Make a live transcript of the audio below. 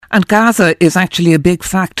And Gaza is actually a big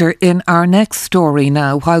factor in our next story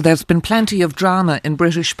now. While there's been plenty of drama in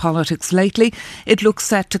British politics lately, it looks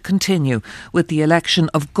set to continue with the election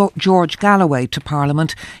of George Galloway to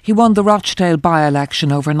Parliament. He won the Rochdale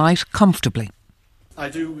by-election overnight comfortably. I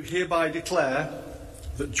do hereby declare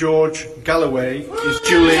that George Galloway is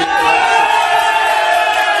duly elected.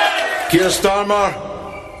 Keir Starmer,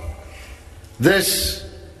 this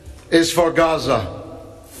is for Gaza.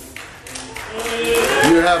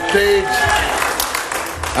 You have paid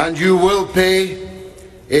and you will pay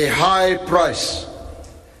a high price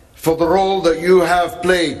for the role that you have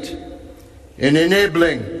played in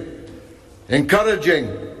enabling, encouraging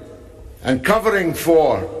and covering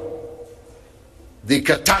for the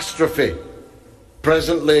catastrophe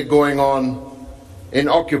presently going on in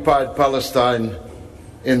occupied Palestine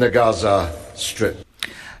in the Gaza Strip.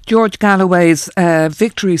 George Galloway's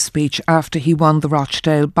victory speech after he won the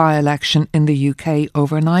Rochdale by-election in the UK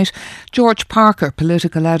overnight. George Parker,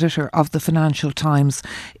 political editor of the Financial Times,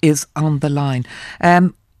 is on the line.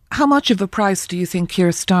 How much of a price do you think Keir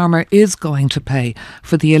Starmer is going to pay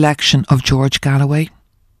for the election of George Galloway?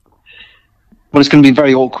 Well, it's going to be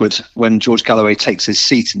very awkward when George Galloway takes his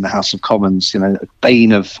seat in the House of Commons. You know, a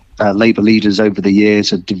bane of Labour leaders over the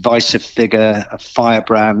years, a divisive figure, a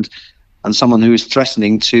firebrand, and someone who is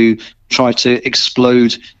threatening to try to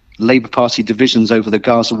explode Labour Party divisions over the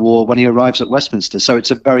Gaza war when he arrives at Westminster. So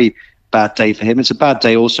it's a very bad day for him. It's a bad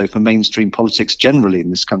day also for mainstream politics generally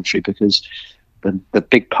in this country, because the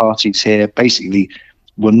big parties here basically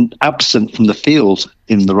were absent from the field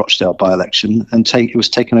in the Rochdale by-election, and it was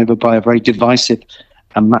taken over by a very divisive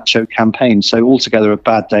and macho campaign. So altogether a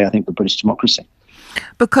bad day, I think, for British democracy.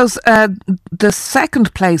 Because the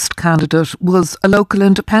second-placed candidate was a local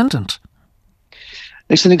independent.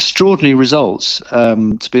 It's an extraordinary result,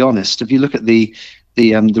 to be honest. If you look at the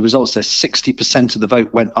results, there's 60% of the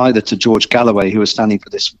vote went either to George Galloway, who was standing for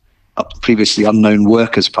this previously unknown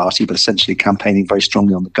Workers' Party, but essentially campaigning very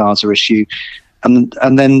strongly on the Gaza issue. And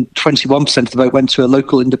then 21% of the vote went to a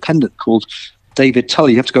local independent called David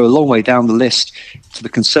Tully. You have to go a long way down the list to the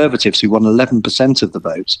Conservatives, who won 11% of the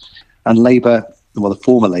vote. And Labour, well, the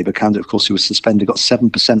former Labour candidate, of course, who was suspended, got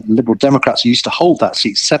 7%. Liberal Democrats, who used to hold that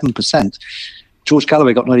seat, 7%. George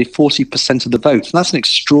Galloway got nearly 40% of the vote. And that's an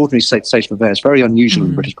extraordinary state of affairs, very unusual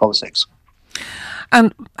in British politics.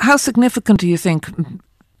 And how significant do you think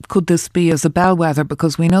could this be as a bellwether?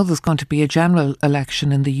 Because we know there's going to be a general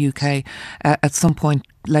election in the UK at some point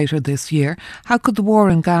later this year. How could the war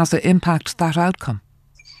in Gaza impact that outcome?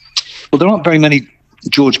 Well, there aren't very many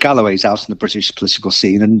George Galloways out in the British political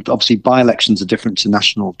scene, and obviously by-elections are different to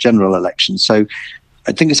national general elections. So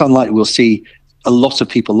I think it's unlikely we'll see a lot of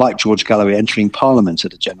people like George Galloway entering Parliament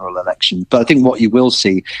at a general election. But I think what you will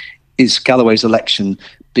see is Galloway's election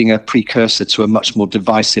being a precursor to a much more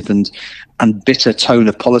divisive and bitter tone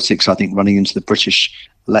of politics, I think, running into the British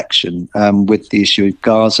election, with the issue of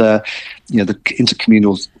Gaza, the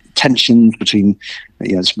intercommunal tensions between,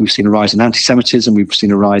 we've seen a rise in anti-Semitism, we've seen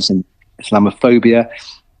a rise in Islamophobia.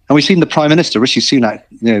 And we've seen the Prime Minister, Rishi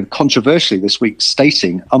Sunak, controversially this week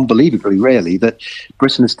stating, unbelievably really, that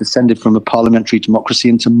Britain has descended from a parliamentary democracy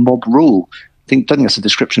into mob rule. Don't think that's a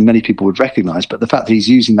description many people would recognise, but the fact that he's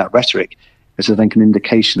using that rhetoric is, I think, an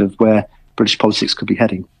indication of where British politics could be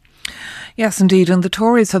heading. Yes, indeed. And the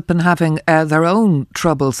Tories have been having their own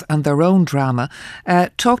troubles and their own drama.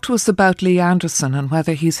 Talk to us about Lee Anderson and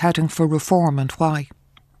whether he's heading for reform and why.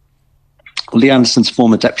 Lee Anderson's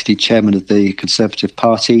former deputy chairman of the Conservative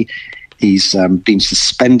Party. He's been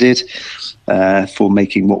suspended for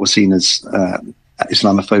making what was seen as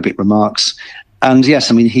Islamophobic remarks. And yes,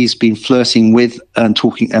 I mean, he's been flirting with and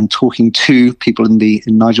talking to people in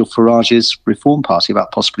Nigel Farage's Reform Party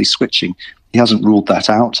about possibly switching. He hasn't ruled that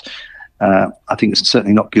out. I think it's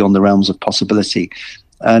certainly not beyond the realms of possibility.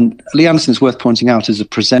 And Lee Anderson is worth pointing out as a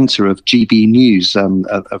presenter of GB News,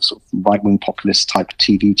 a sort of right-wing populist type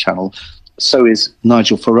TV channel. So is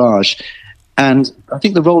Nigel Farage. And I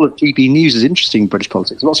think the role of GB News is interesting in British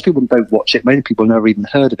politics. Lots of people don't watch it. Many people have never even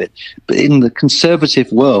heard of it. But in the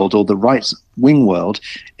conservative world or the right-wing world,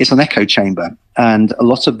 it's an echo chamber. And a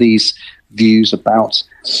lot of these views about,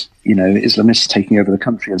 Islamists taking over the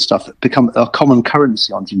country and stuff become a common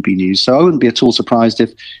currency on GB News. So I wouldn't be at all surprised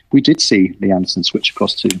if we did see Lee Anderson switch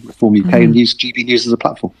across to Reform UK and use GB News as a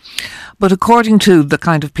platform. But according to the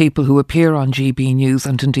kind of people who appear on GB News,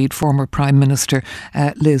 and indeed former Prime Minister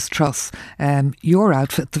Liz Truss, your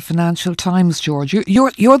outfit, the Financial Times, George,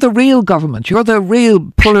 you're the real government. You're the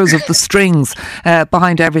real pullers of the strings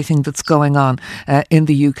behind everything that's going on in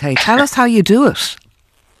the UK. Tell us how you do it.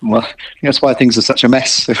 Well, that's why things are such a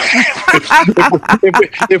mess if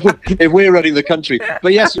we're running the country.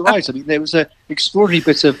 But yes, you're right. I mean, there was an extraordinary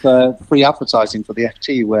bit of free advertising for the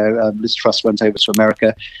FT where Liz Truss went over to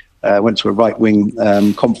America, went to a right-wing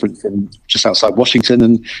conference just outside Washington,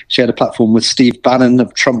 and she had a platform with Steve Bannon of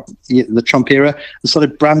the Trump era, and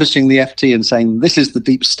started brandishing the FT and saying, "This is the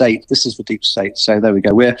deep state. This is the deep state." So there we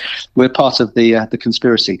go. We're part of the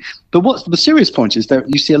conspiracy. But what's the serious point is that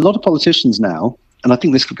you see a lot of politicians now, and I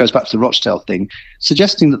think this goes back to the Rochdale thing,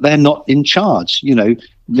 suggesting that they're not in charge. You know,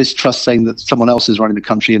 Liz Truss saying that someone else is running the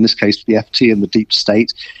country, in this case the FT and the deep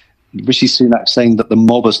state. Rishi Sunak saying that the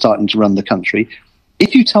mob are starting to run the country.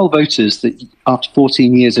 If you tell voters that after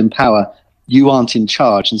 14 years in power, you aren't in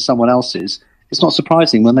charge and someone else is, it's not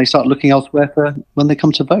surprising when they start looking elsewhere when they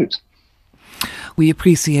come to vote. We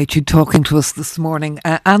appreciate you talking to us this morning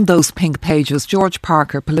and those pink pages. George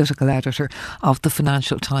Parker, political editor of the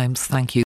Financial Times. Thank you.